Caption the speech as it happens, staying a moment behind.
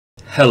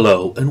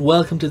Hello and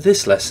welcome to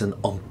this lesson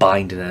on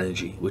binding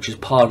energy, which is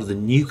part of the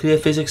nuclear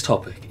physics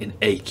topic in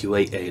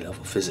AQA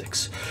A-Level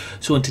Physics.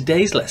 So in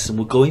today's lesson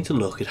we're going to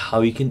look at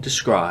how you can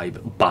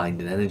describe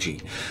binding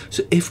energy.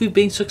 So if we've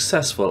been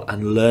successful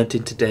and learnt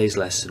in today's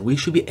lesson, we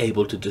should be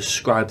able to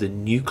describe the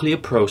nuclear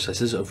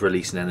processes of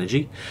releasing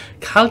energy,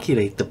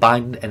 calculate the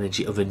binding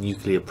energy of a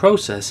nuclear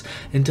process,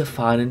 and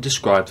define and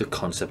describe the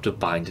concept of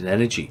binding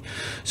energy.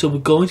 So we're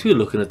going to be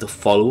looking at the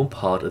following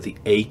part of the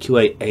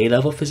AQA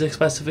A-Level Physics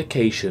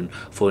specification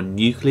for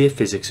nuclear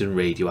physics and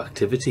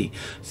radioactivity,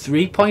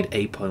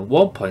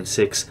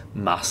 3.8.1.6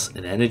 mass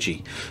and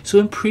energy. So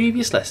in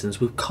previous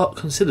lessons we've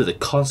considered the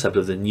concept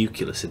of the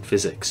nucleus in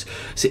physics.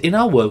 So in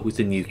our work with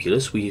the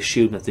nucleus, we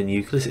assume that the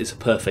nucleus is a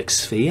perfect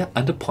sphere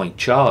and a point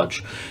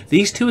charge.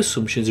 These two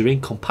assumptions are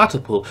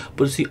incompatible,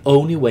 but it's the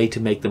only way to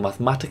make the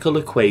mathematical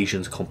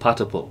equations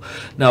compatible.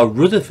 Now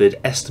Rutherford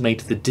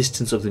estimated the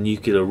distance of the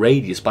nuclear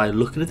radius by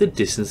looking at the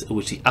distance at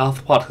which the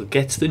alpha particle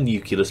gets to the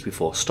nucleus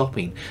before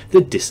stopping,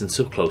 the distance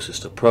of closest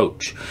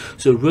approach.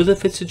 So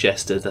Rutherford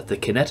suggested that the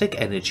kinetic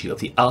energy of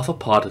the alpha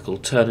particle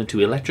turn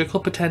into electrical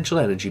potential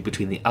energy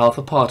between the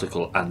alpha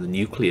particle and the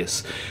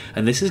nucleus,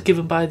 and this is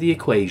given by the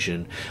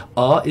equation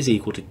R is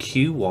equal to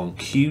Q1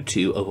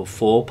 Q2 over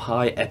 4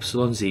 pi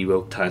epsilon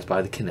 0 times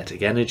by the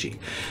kinetic energy.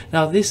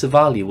 Now this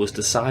value was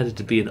decided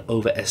to be an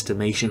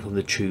overestimation from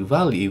the true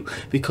value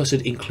because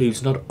it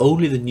includes not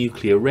only the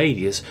nuclear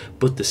radius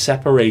but the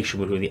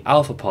separation between the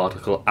alpha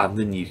particle and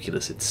the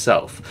nucleus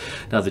itself.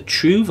 Now the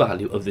true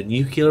value of the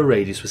nuclear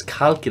radius was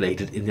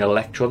calculated in the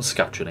electron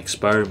scattering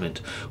experiment,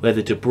 where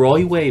the de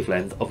Broglie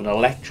wavelength of an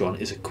electron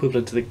is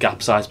equivalent to the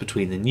gap size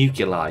between the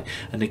nuclei,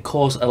 and it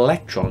caused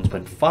electrons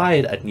when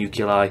fired at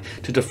nuclei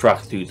to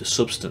diffract through the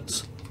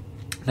substance.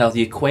 Now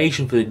the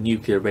equation for the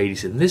nuclear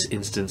radius in this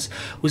instance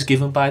was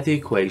given by the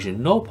equation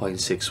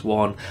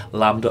 0.61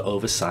 lambda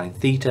over sine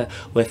theta,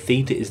 where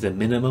theta is the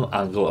minimum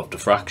angle of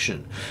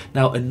diffraction.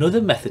 Now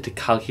another method to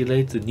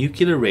calculate the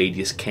nuclear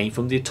radius came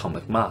from the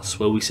atomic mass,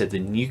 where we said the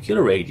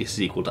nuclear radius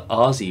is equal to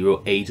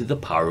R0 a to the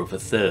power of a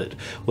third,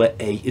 where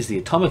a is the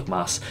atomic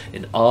mass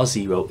and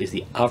R0 is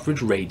the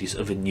average radius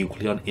of a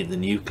nucleon in the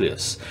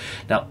nucleus.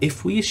 Now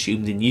if we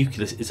assume the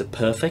nucleus is a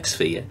perfect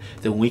sphere,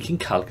 then we can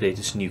calculate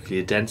its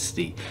nuclear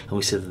density, and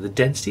we said that the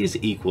density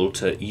is equal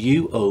to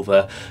U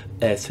over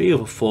 3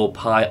 over 4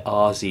 pi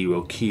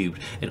R0 cubed,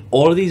 and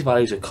all of these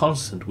values are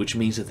constant, which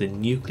means that the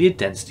nuclear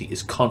density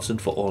is constant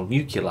for all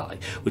nuclei,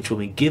 which when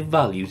we give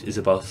values is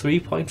about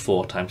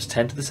 3.4 times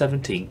 10 to the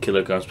 17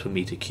 kilograms per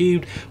meter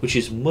cubed, which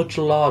is much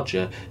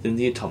larger than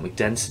the atomic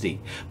density.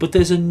 But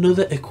there's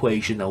another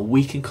equation that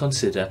we can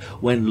consider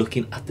when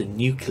looking at the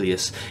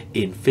nucleus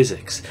in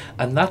physics,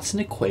 and that's an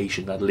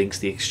equation that links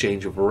the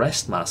exchange of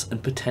rest mass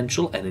and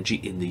potential energy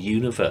in the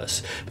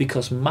universe,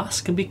 because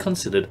mass can be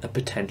considered a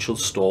potential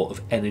store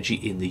of energy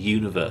in the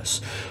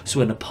universe. So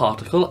when a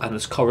particle and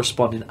its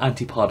corresponding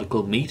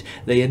antiparticle meet,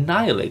 they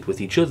annihilate with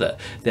each other.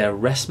 Their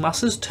rest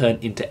masses turn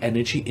into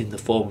energy in the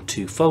form of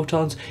two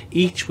photons,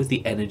 each with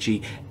the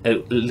energy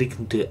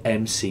linked to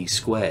mc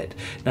squared.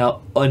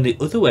 Now on the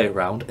other way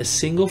around, a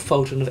single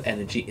photon of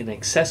energy in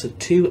excess of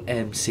 2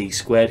 mc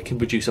squared can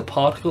produce a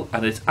particle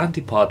and its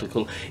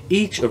antiparticle,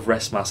 each of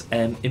rest mass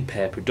m, in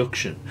pair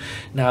production.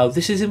 Now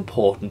this is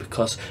important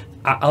because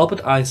Albert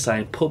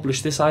Einstein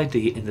published this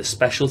idea in the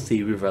special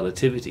theory of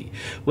relativity,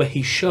 where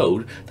he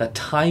showed that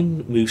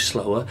time moves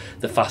slower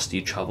the faster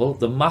you travel,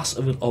 the mass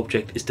of an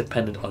object is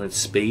dependent on its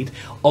speed,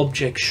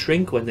 objects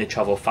shrink when they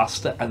travel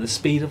faster, and the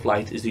speed of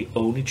light is the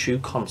only true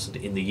constant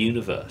in the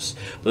universe.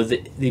 But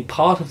the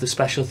part of the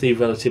special theory of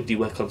relativity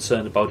we're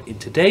concerned about in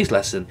today's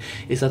lesson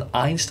is that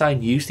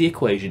Einstein used the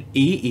equation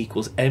E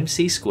equals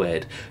mc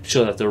squared to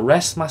show that the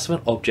rest mass of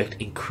an object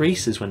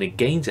increases when it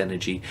gains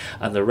energy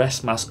and the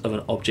rest mass of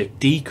an object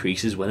decreases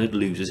when it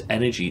loses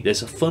energy.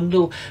 There's a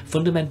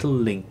fundamental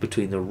link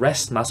between the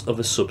rest mass of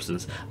a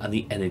substance and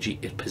the energy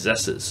it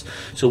possesses.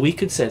 So we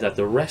could say that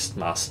the rest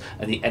mass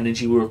and the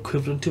energy were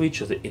equivalent to each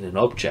other in an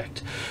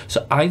object.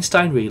 So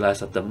Einstein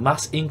realized that the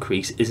mass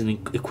increase is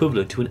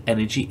equivalent to an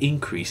energy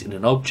increase in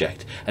an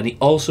object, and he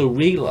also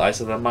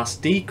realized that the mass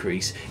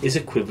decrease is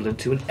equivalent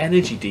to an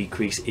energy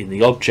decrease in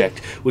the object,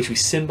 which we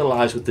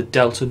symbolize with the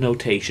delta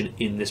notation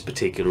in this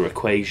particular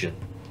equation.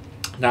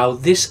 Now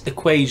this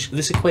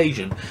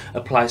equation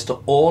applies to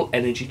all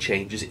energy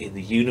changes in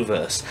the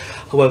universe.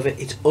 However,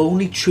 it's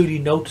only truly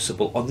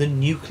noticeable on the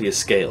nuclear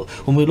scale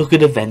when we look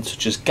at events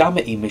such as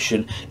gamma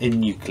emission and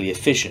nuclear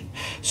fission.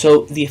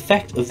 So the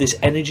effect of this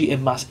energy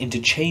and mass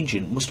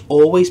interchanging must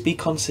always be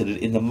considered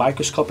in the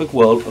microscopic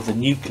world of the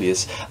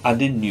nucleus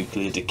and in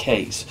nuclear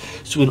decays.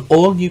 So in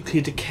all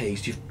nuclear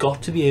decays, you've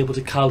got to be able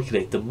to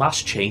calculate the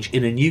mass change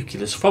in a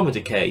nucleus from a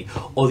decay,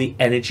 or the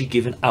energy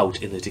given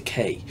out in a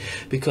decay,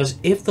 because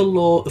if the law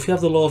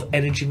the law of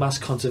energy mass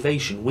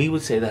conservation, we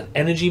would say that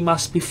energy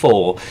mass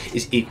before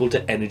is equal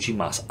to energy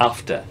mass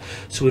after.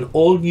 So in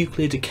all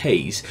nuclear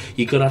decays,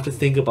 you're going to have to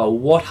think about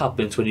what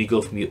happens when you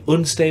go from your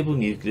unstable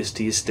nucleus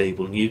to your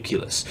stable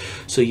nucleus.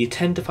 So you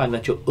tend to find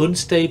that your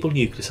unstable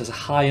nucleus has a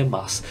higher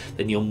mass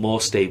than your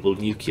more stable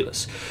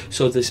nucleus.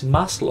 So this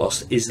mass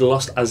loss is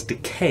lost as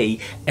decay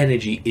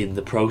energy in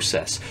the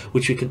process,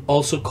 which we can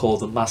also call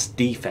the mass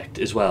defect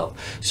as well.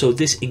 So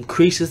this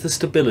increases the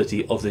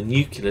stability of the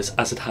nucleus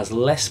as it has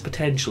less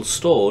potential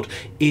stored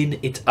in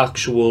its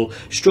actual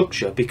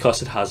structure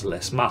because it has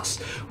less mass,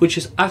 which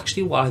is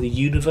actually why the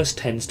universe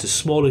tends to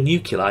smaller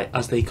nuclei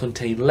as they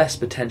contain less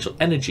potential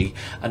energy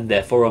and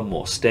therefore are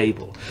more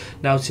stable.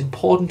 Now it's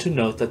important to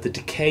note that the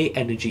decay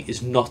energy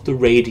is not the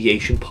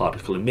radiation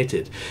particle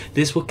emitted.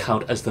 This will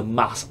count as the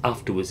mass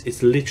afterwards.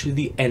 It's literally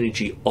the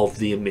energy of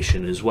the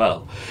emission as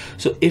well.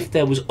 So if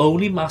there was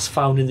only mass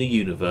found in the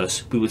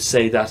universe, we would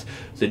say that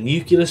the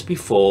nucleus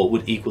before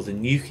would equal the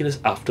nucleus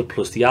after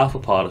plus the alpha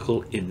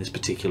particle in this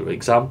particular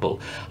example.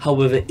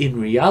 However, in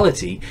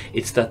reality,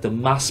 it's that the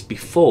mass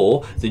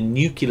before, the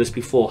nucleus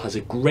before, has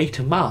a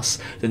greater mass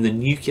than the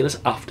nucleus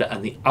after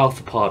and the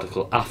alpha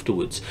particle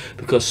afterwards,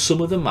 because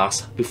some of the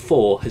mass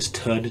before has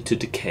turned into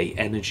decay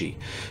energy.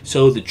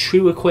 So the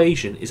true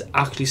equation is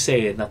actually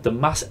saying that the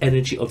mass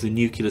energy of the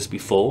nucleus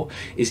before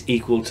is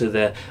equal to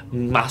the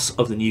mass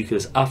of the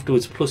nucleus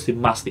afterwards plus the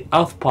mass of the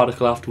alpha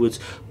particle afterwards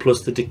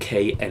plus the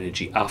decay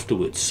energy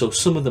afterwards. So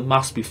some of the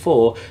mass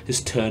before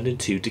has turned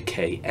into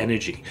decay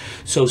energy.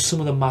 So some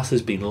of the mass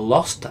has been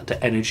lost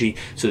to energy,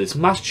 so this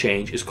mass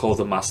change is called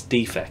the mass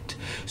defect.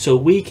 So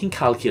we can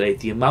calculate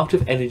the amount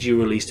of energy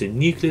released in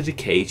nuclear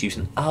decays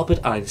using Albert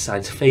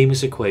Einstein's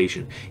famous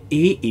equation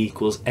E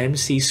equals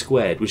mc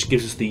squared, which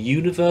gives us the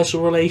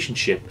universal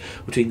relationship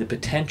between the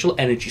potential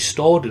energy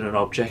stored in an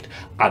object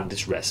and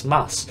its rest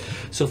mass.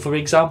 So for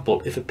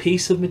example, if a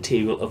piece of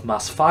material of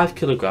mass 5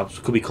 kilograms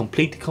could be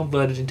completely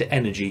converted into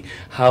energy,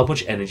 how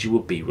much energy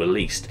would be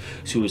released?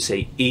 So we would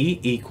say E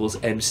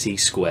equals mc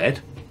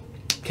squared.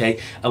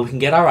 Okay, and we can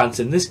get our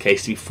answer in this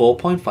case to be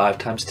 4.5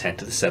 times 10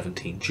 to the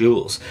 17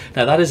 joules.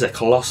 Now that is a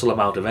colossal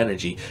amount of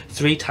energy,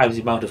 3 times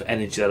the amount of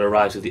energy that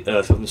arrives at the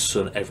Earth from the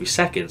Sun every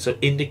second, so it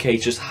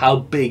indicates just how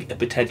big a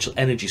potential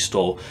energy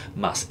store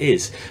mass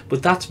is.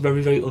 But that's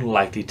very, very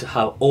unlikely to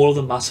have all of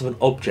the mass of an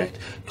object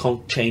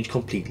change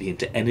completely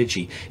into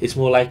energy. It's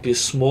more likely a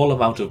small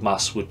amount of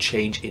mass would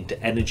change into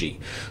energy.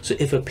 So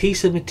if a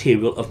piece of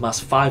material of mass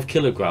 5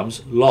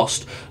 kilograms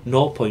lost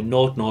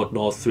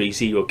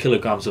 0.00030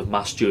 kilograms of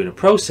mass during a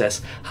process,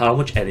 how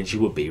much energy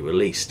would be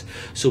released?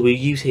 So we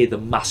use here the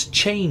mass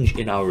change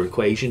in our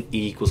equation,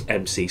 E equals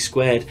mc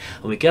squared,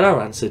 and we get our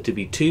answer to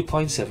be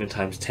 2.7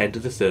 times 10 to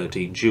the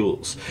 13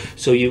 joules.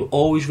 So you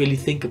always really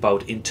think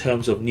about, in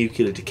terms of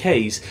nuclear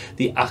decays,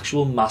 the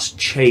actual mass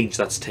change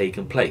that's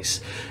taken place.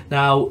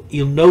 Now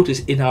you'll notice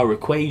in our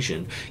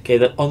equation, okay,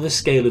 that on the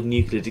scale of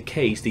nuclear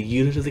decays, the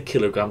unit of the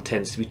kilogram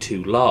tends to be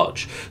too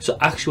large. So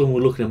actually when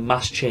we're looking at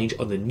mass change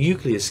on the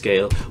nuclear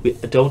scale, we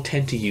don't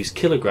tend to use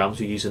kilograms,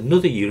 we use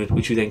another unit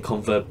which we then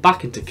convert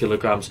back into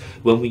kilograms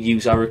when we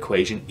use our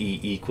equation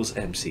E equals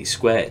mc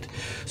squared.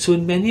 So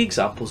in many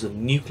examples of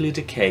nuclear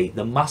decay,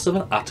 the mass of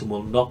an atom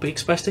will not be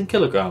expressed in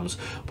kilograms,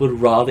 but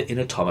rather in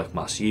atomic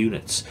mass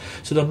units.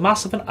 So the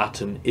mass of an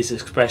atom is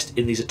expressed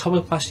in these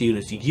atomic mass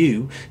units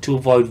U to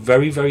avoid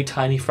very, very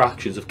tiny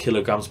fractions of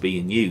kilograms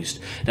being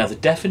used. Now the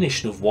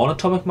definition of one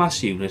atomic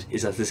mass unit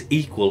is that it's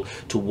equal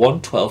to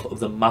 1/12 of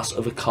the mass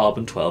of a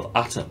carbon-12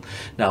 atom.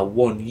 Now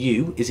 1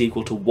 U is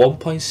equal to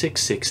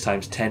 1.66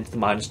 times 10 to the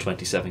minus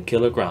 27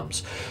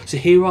 kilograms. So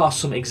here are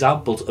some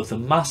examples of the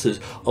masses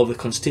of the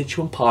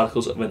constituent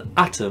particles of an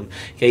atom,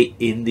 okay,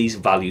 in these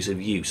values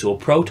of U. So a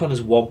proton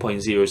is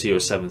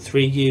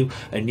 1.0073 U,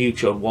 a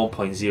neutron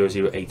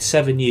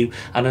 1.0087 U,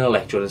 and an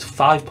electron is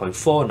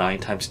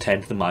 5.49 times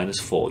 10 to the minus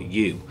 4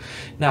 U.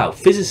 Now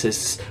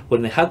physicists,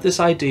 when they had this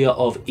idea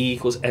of E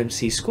equals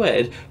mc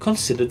squared,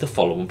 considered the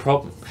following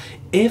problem.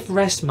 If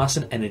rest mass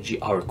and energy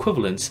are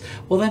equivalents,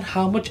 well then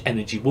how much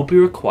energy will be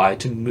required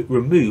to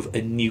remove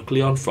a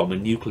nucleon from a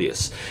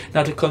nucleus?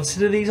 Now to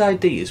consider these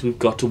ideas, we've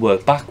got to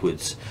work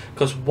backwards,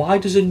 because why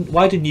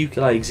do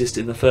nuclei exist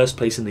in the first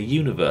place in the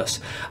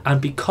universe?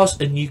 And because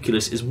a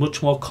nucleus is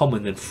much more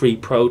common than free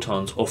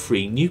protons or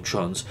free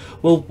neutrons,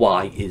 well,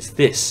 why is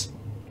this?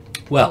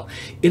 Well,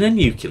 in a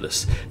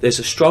nucleus, there's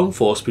a strong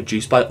force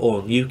produced by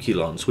all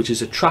nucleons, which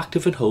is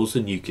attractive and holds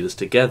the nucleus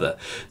together.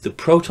 The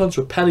protons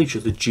repel each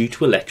other due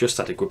to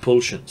electrostatic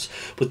repulsions,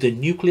 but the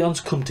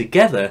nucleons come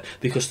together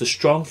because the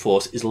strong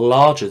force is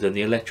larger than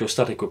the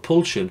electrostatic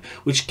repulsion,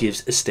 which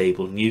gives a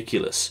stable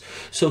nucleus.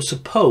 So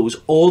suppose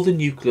all the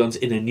nucleons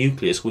in a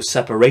nucleus were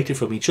separated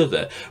from each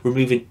other,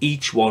 removing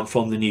each one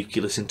from the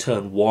nucleus in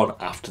turn, one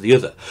after the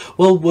other.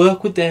 Well,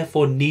 work would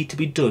therefore need to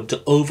be done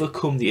to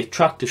overcome the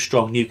attractive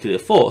strong nuclear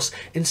force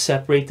and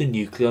separate the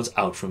nucleons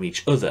out from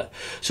each other.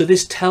 So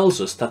this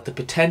tells us that the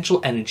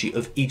potential energy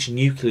of each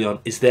nucleon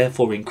is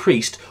therefore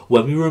increased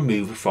when we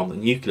remove it from the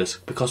nucleus,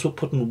 because we're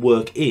putting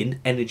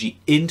energy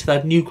into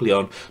that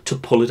nucleon to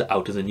pull it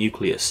out of the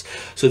nucleus.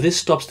 So this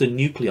stops the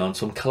nucleons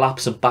from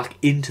collapsing back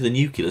into the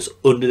nucleus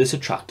under this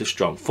attractive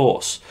strong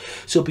force.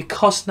 So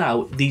because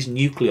now these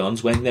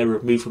nucleons, when they're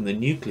removed from the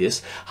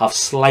nucleus, have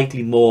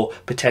slightly more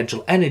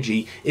potential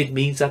energy, it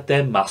means that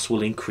their mass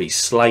will increase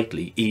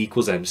slightly, E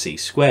equals mc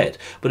squared,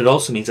 but it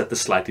also means that they're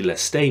slightly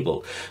less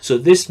stable. So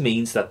this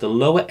means that the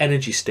lower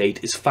energy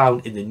state is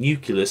found in the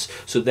nucleus,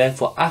 so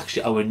therefore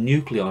actually our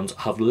nucleons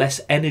have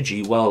less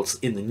energy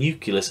whilst in the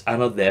nucleus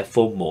and are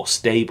therefore more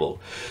stable.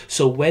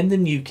 So when the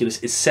nucleus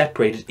is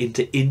separated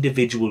into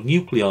individual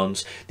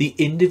nucleons, the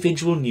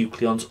individual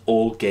nucleons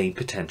all gain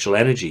potential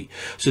energy.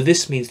 So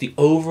this means the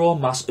overall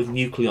mass of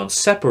nucleons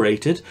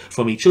separated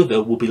from each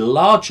other will be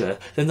larger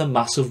than the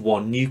mass of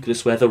one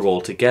nucleus where they're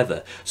all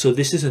together. So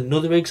this is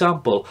another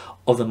example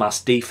of the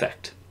mass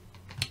defect,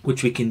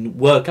 which we can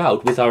work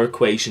out with our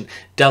equation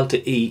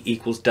delta E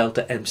equals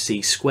delta mc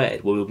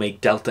squared, where we'll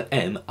make delta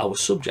m our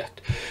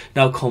subject.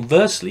 Now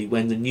conversely,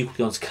 when the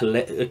nucleons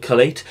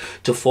collate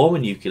to form a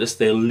nucleus,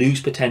 they'll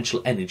lose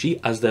potential energy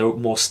as they're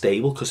more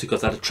stable because they've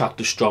got that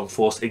attractive strong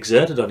force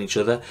exerted on each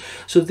other.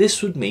 So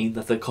this would mean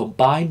that the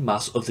combined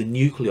mass of the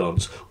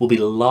nucleons will be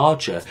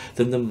larger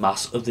than the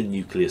mass of the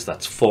nucleus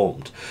that's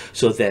formed.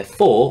 So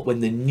therefore,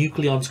 when the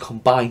nucleons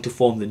combine to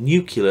form the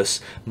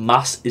nucleus,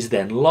 mass is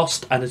then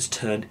lost and it's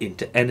turned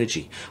into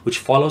energy, which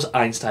follows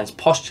Einstein's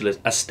postulate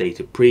as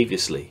stated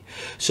previously.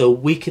 So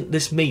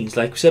this means,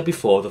 like we said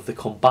before, that the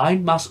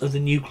combined mass of the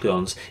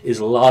nucleons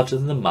is larger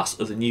than the mass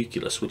of the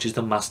nucleus, which is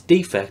the mass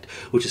defect,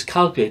 which is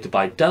calculated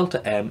by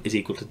delta m is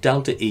equal to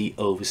delta E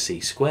over c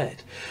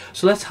squared.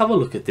 So let's have a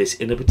look at this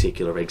in a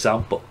particular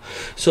example.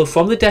 So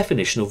from the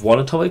definition of one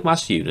atomic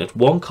mass unit,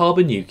 one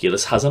carbon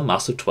nucleus has a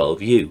mass of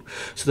 12U.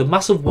 So the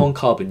mass of one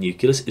carbon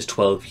nucleus is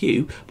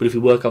 12U, but if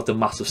we work out the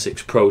mass of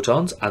 6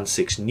 protons and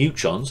 6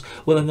 neutrons,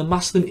 well then the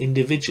mass of them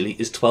individually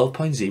is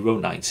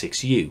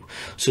 12.096U.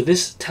 So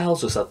this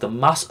tells us that the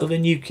mass of a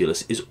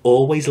nucleus is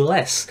always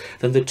less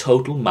than the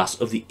total mass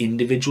of the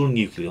individual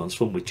nucleons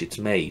from which it's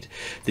made.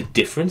 The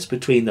difference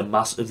between the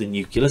mass of the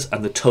nucleus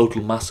and the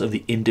total mass of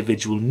the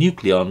individual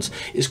nucleons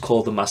is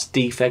called the mass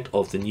defect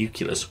of the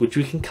nucleus, which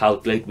we can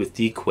calculate with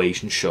the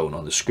equation shown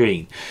on the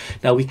screen.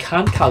 Now we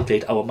can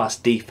calculate our mass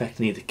defect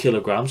in either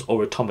kilograms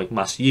or atomic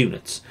mass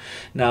units.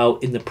 Now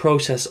in the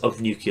process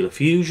of nuclear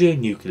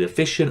fusion, nuclear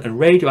fission and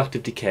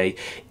radioactive decay,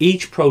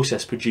 each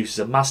process produces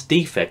a mass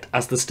defect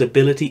as the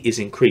stability is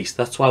increased.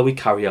 That's why we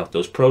carry out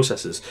those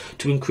processes,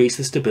 to increase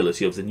the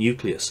stability of the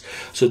nucleus.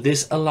 So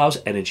this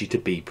allows energy to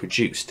be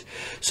produced.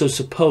 So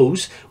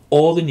suppose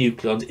all the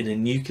nucleons in a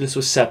nucleus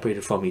were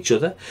separated from each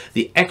other.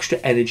 The extra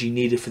energy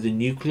needed for the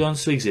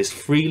nucleons to exist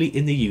freely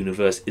in the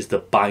universe is the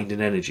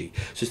binding energy.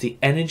 So it's the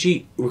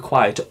energy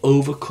required to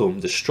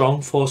overcome the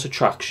strong force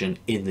attraction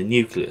in the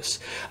nucleus.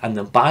 And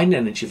the binding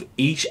energy of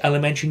each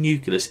elementary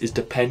nucleus is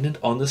dependent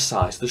on the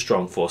size of the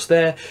strong force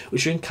there,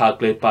 which we can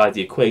calculate by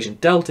the equation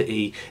delta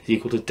E is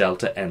equal to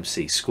delta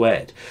mc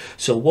squared.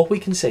 So what we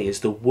can say is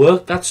the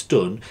work that's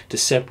done to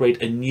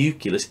separate a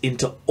nucleus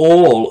into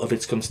all of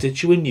its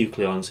constituent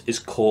nucleons is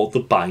called the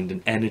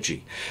binding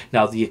energy.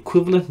 Now the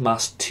equivalent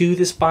mass to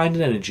this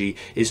binding energy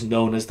is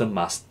known as the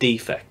mass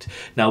defect.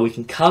 Now we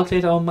can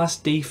calculate our mass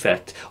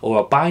defect or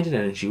our binding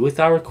energy with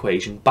our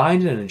equation.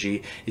 Binding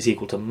energy is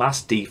equal to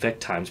mass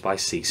defect times by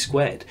c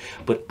squared.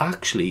 But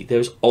actually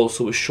there's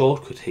also a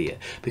shortcut here,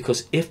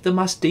 because if the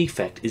mass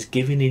defect is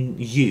given in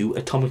U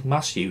atomic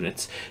mass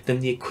units, then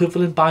the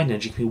equivalent binding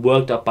energy can be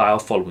worked out by our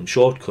following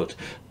shortcut.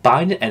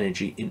 Binding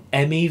energy in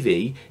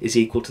MeV is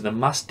equal to the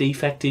mass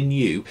defect in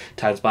U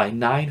times by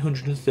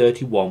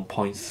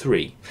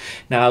 931.3.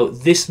 Now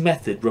this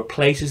method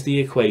replaces the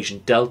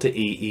equation delta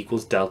E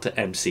equals delta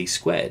mc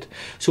squared.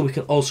 So we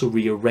can also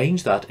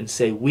rearrange that and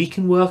say we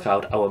can work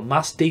out our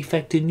mass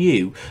defect in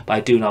U by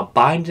doing our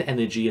binding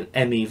energy in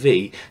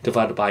MeV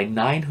divided by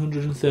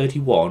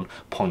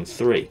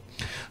 931.3.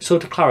 So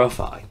to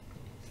clarify,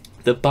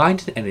 the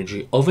binding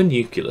energy of a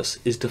nucleus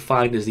is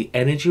defined as the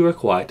energy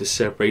required to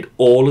separate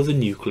all of the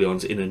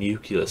nucleons in a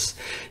nucleus.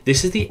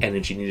 This is the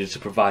energy needed to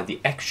provide the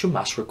extra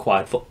mass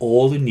required for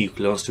all the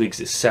nucleons to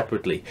exist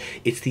separately.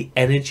 It's the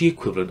energy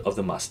equivalent of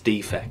the mass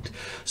defect.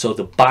 So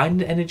the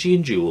binding energy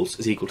in joules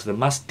is equal to the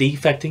mass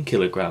defect in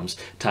kilograms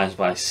times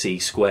by c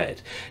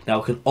squared. Now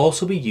it can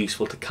also be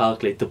useful to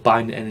calculate the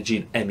binding energy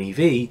in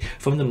MeV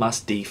from the mass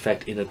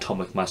defect in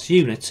atomic mass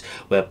units,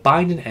 where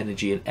binding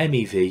energy in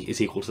MeV is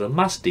equal to the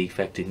mass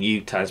defect in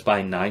U times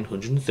by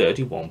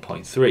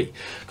 931.3.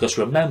 Because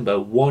remember,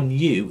 1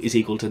 U is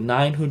equal to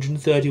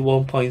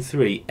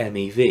 931.3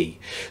 MeV.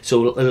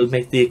 So it'll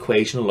make the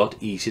equation a lot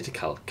easier to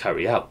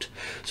carry out.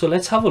 So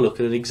let's have a look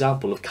at an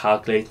example of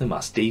calculating the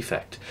mass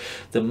defect.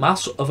 The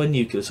mass of a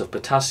nucleus of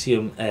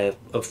potassium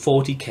of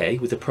 40 K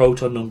with a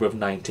proton number of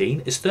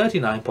 19 is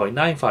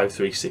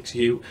 39.9536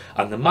 U,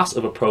 and the mass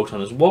of a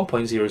proton is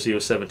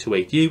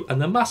 1.00728 U,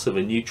 and the mass of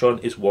a neutron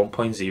is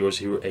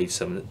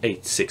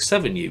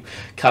 1.00867 U.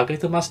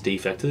 Calculate the mass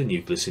defect of the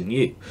nucleus in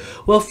U.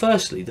 Well,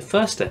 firstly, the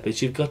first step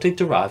is you've got to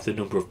derive the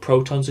number of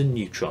protons and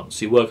neutrons.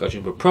 So you work out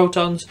your number of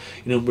protons,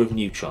 your number of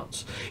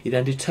neutrons. You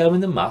then determine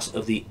the mass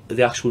of the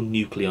actual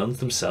nucleons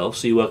themselves.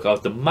 So you work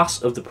out the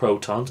mass of the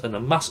protons and the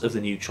mass of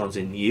the neutrons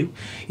in U.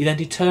 You then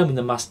determine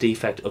the mass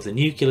defect of the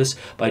nucleus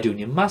by doing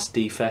your mass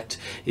defect.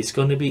 It's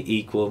going to be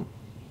equal,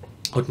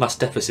 or mass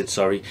deficit,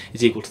 sorry,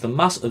 is equal to the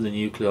mass of the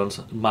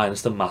nucleons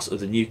minus the mass of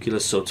the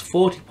nucleus. So it's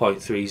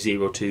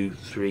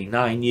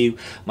 40.30239 U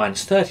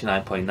minus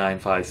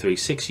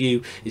 39.9536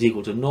 U is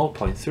equal to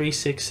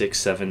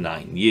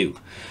 0.36679 U.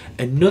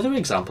 Another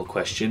example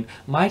question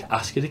might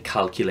ask you to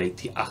calculate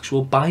the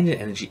actual binding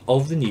energy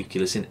of the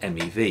nucleus in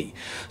MeV.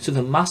 So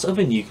the mass of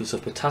a nucleus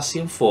of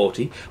potassium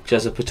 40, which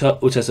has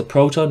a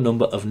proton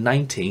number of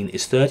 19,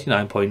 is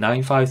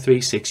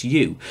 39.9536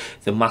 U.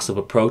 The mass of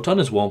a proton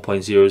is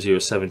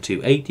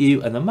 1.00728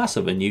 U, and the mass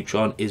of a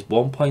neutron is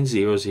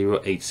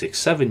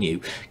 1.00867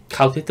 U.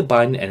 Calculate the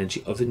binding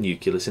energy of the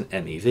nucleus in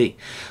MeV.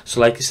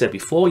 So like I said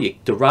before, you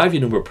derive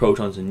your number of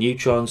protons and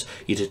neutrons,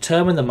 you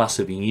determine the mass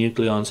of your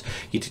nucleons,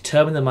 you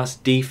determine the mass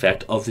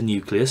defect of the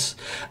nucleus,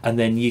 and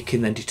then you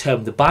can then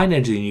determine the binding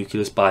energy of the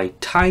nucleus by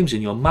times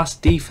in your mass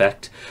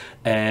defect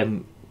by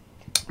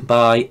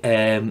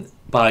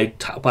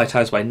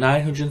times by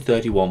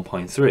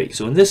 931.3.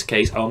 So in this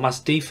case, our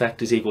mass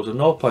defect is equal to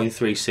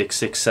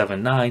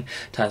 0.36679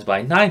 times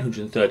by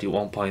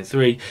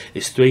 931.3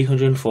 is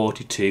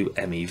 342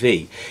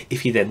 MeV.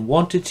 If you then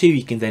wanted to,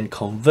 you can then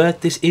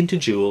convert this into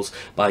joules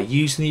by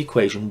using the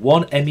equation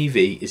 1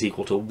 MeV is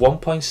equal to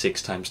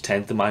 1.6 times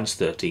 10 to the minus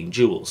 13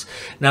 joules.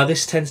 Now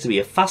this tends to be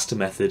a faster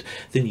method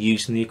than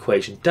using the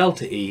equation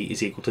delta E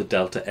is equal to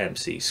delta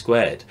mc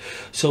squared.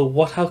 So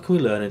how can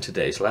we learn in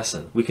today's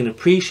lesson? We can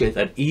appreciate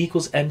that E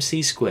equals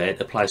mc squared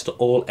applies to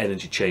all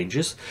energy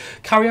changes,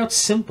 carry out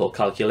simple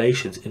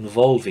calculations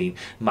involving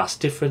mass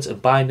difference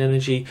and binding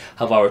energy,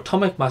 have our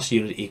atomic mass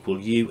unit equal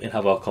U, and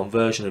have our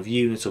conversion of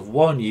units of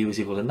 1 U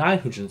is equal to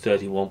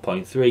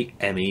 931.3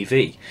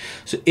 MeV.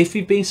 So if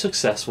we've been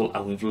successful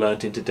and we've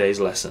learned in today's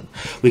lesson,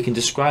 we can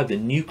describe the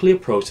nuclear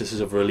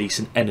processes of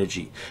releasing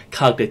energy,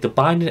 calculate the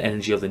binding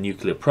energy of the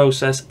nuclear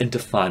process, and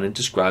define and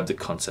describe the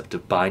concept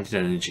of binding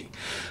energy.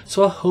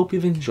 So I hope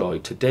you've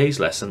enjoyed today's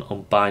lesson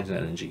on binding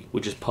energy,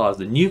 which is part of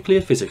the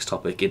nuclear physics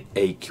topic in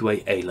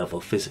AQA A-Level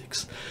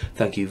Physics.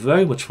 Thank you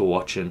very much for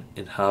watching,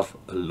 and have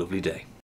a lovely day.